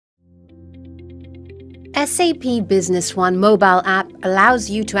SAP Business One mobile app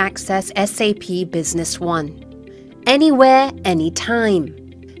allows you to access SAP Business One anywhere,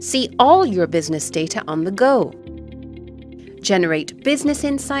 anytime. See all your business data on the go. Generate business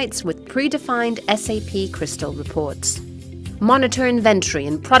insights with predefined SAP Crystal reports. Monitor inventory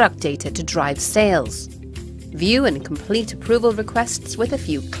and product data to drive sales. View and complete approval requests with a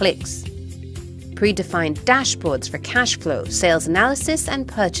few clicks. Predefined dashboards for cash flow, sales analysis and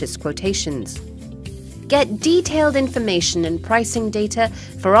purchase quotations. Get detailed information and pricing data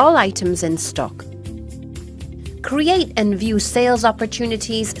for all items in stock. Create and view sales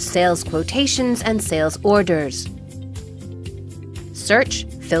opportunities, sales quotations and sales orders. Search,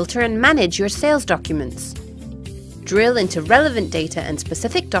 filter and manage your sales documents. Drill into relevant data and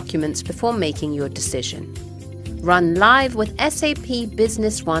specific documents before making your decision. Run live with SAP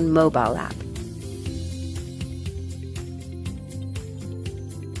Business One mobile app.